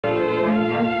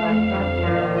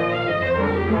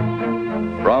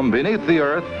From beneath the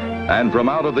earth and from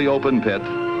out of the open pit,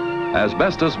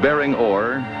 asbestos-bearing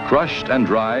ore, crushed and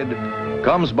dried,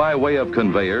 comes by way of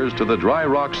conveyors to the dry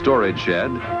rock storage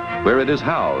shed, where it is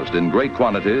housed in great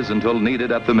quantities until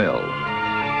needed at the mill.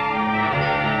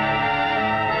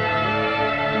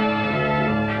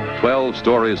 12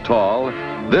 stories tall,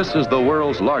 this is the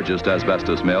world's largest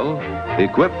asbestos mill,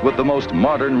 equipped with the most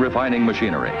modern refining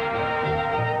machinery.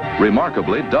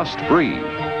 Remarkably dust-free,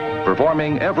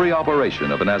 performing every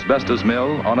operation of an asbestos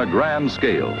mill on a grand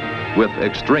scale with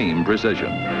extreme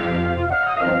precision.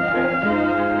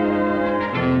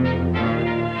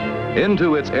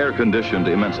 Into its air-conditioned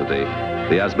immensity,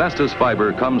 the asbestos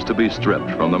fiber comes to be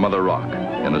stripped from the mother rock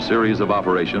in a series of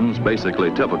operations basically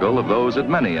typical of those at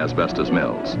many asbestos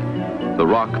mills. The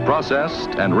rock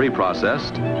processed and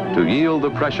reprocessed to yield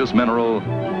the precious mineral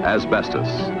asbestos.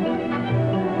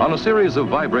 On a series of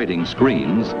vibrating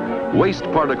screens, waste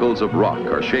particles of rock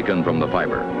are shaken from the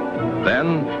fiber.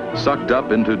 Then, sucked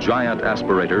up into giant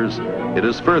aspirators, it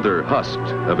is further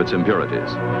husked of its impurities.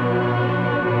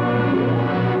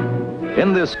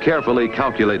 In this carefully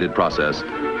calculated process,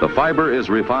 the fiber is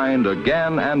refined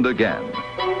again and again.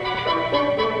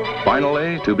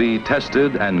 Finally, to be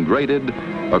tested and graded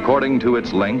according to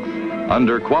its length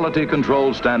under quality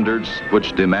control standards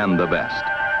which demand the best.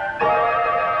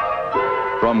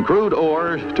 From crude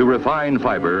ore to refined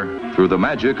fiber through the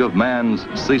magic of man's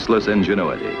ceaseless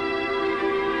ingenuity.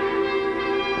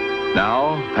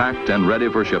 Now, packed and ready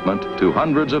for shipment to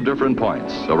hundreds of different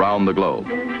points around the globe.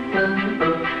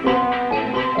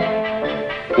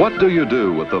 What do you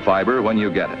do with the fiber when you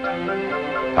get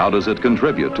it? How does it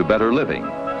contribute to better living?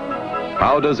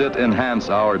 How does it enhance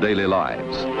our daily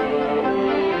lives?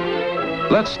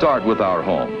 Let's start with our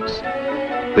homes.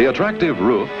 The attractive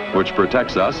roof, which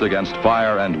protects us against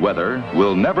fire and weather,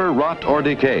 will never rot or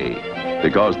decay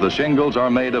because the shingles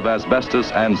are made of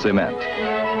asbestos and cement.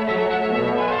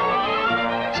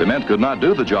 Cement could not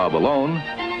do the job alone.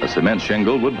 A cement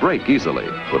shingle would break easily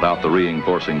without the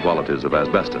reinforcing qualities of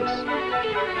asbestos.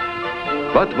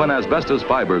 But when asbestos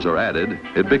fibers are added,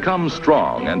 it becomes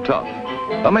strong and tough,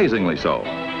 amazingly so.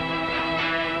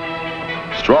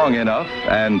 Strong enough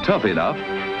and tough enough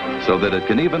so that it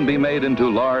can even be made into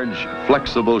large,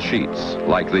 flexible sheets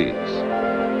like these.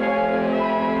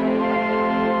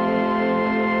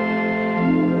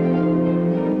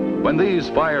 When these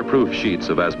fireproof sheets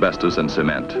of asbestos and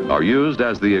cement are used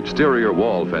as the exterior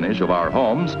wall finish of our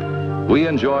homes, we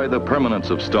enjoy the permanence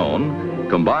of stone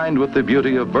combined with the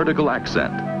beauty of vertical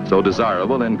accent, so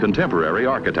desirable in contemporary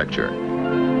architecture.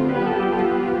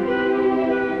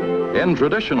 In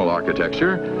traditional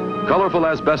architecture, colorful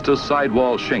asbestos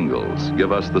sidewall shingles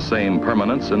give us the same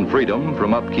permanence and freedom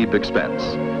from upkeep expense.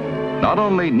 Not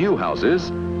only new houses,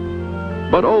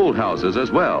 but old houses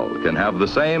as well can have the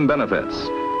same benefits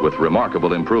with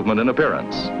remarkable improvement in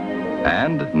appearance.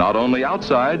 And not only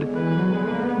outside,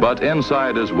 but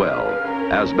inside as well.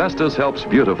 Asbestos helps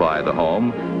beautify the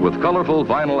home with colorful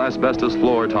vinyl asbestos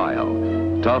floor tile.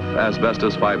 Tough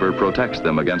asbestos fiber protects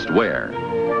them against wear.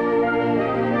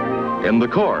 In the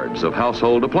cords of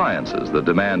household appliances that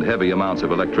demand heavy amounts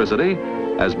of electricity,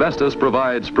 asbestos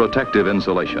provides protective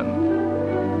insulation.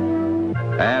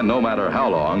 And no matter how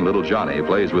long little Johnny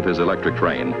plays with his electric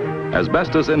train,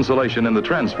 asbestos insulation in the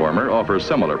transformer offers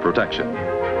similar protection.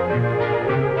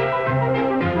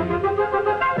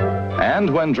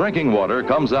 And when drinking water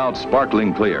comes out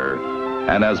sparkling clear,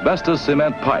 an asbestos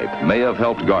cement pipe may have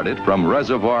helped guard it from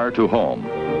reservoir to home.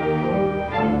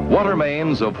 Water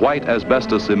mains of white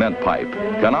asbestos cement pipe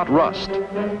cannot rust.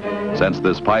 Since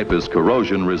this pipe is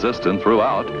corrosion resistant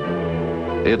throughout,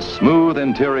 its smooth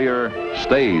interior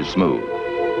stays smooth.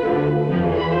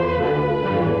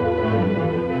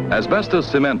 Asbestos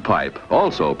cement pipe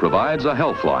also provides a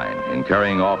health line in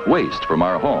carrying off waste from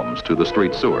our homes to the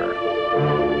street sewer.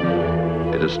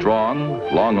 It is strong,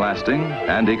 long-lasting,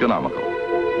 and economical.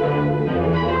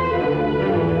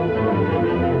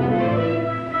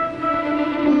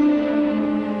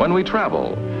 When we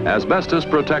travel, asbestos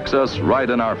protects us right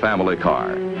in our family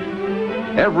car.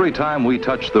 Every time we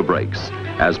touch the brakes,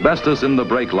 asbestos in the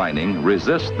brake lining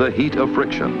resists the heat of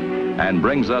friction and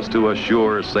brings us to a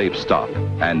sure, safe stop,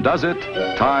 and does it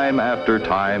time after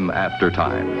time after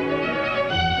time.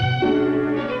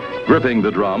 Gripping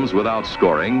the drums without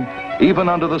scoring, even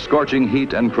under the scorching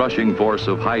heat and crushing force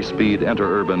of high-speed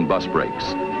interurban bus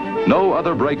brakes. No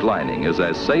other brake lining is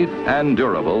as safe and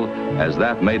durable as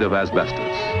that made of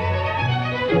asbestos.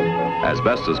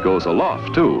 Asbestos goes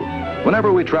aloft, too.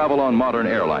 Whenever we travel on modern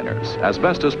airliners,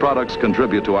 asbestos products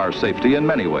contribute to our safety in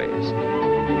many ways.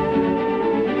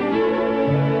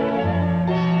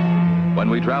 When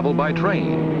we travel by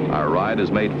train, our ride is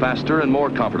made faster and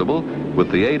more comfortable with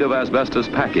the aid of asbestos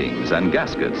packings and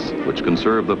gaskets, which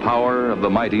conserve the power of the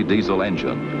mighty diesel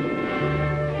engine.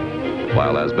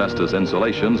 While asbestos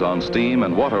insulations on steam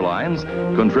and water lines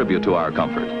contribute to our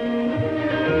comfort.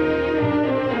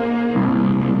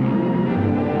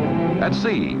 At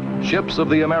sea, ships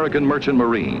of the American Merchant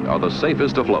Marine are the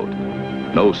safest afloat.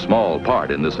 No small part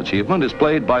in this achievement is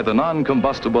played by the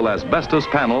non-combustible asbestos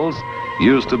panels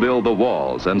used to build the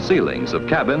walls and ceilings of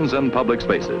cabins and public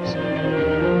spaces.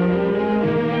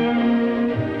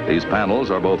 These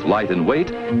panels are both light in weight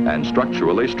and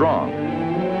structurally strong.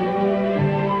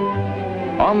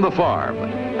 On the farm,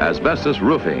 asbestos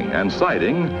roofing and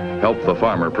siding help the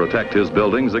farmer protect his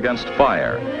buildings against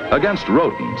fire, against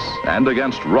rodents, and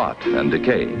against rot and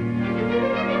decay.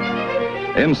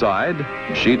 Inside,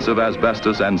 sheets of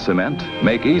asbestos and cement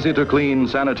make easy-to-clean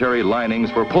sanitary linings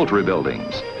for poultry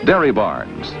buildings, dairy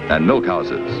barns, and milk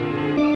houses.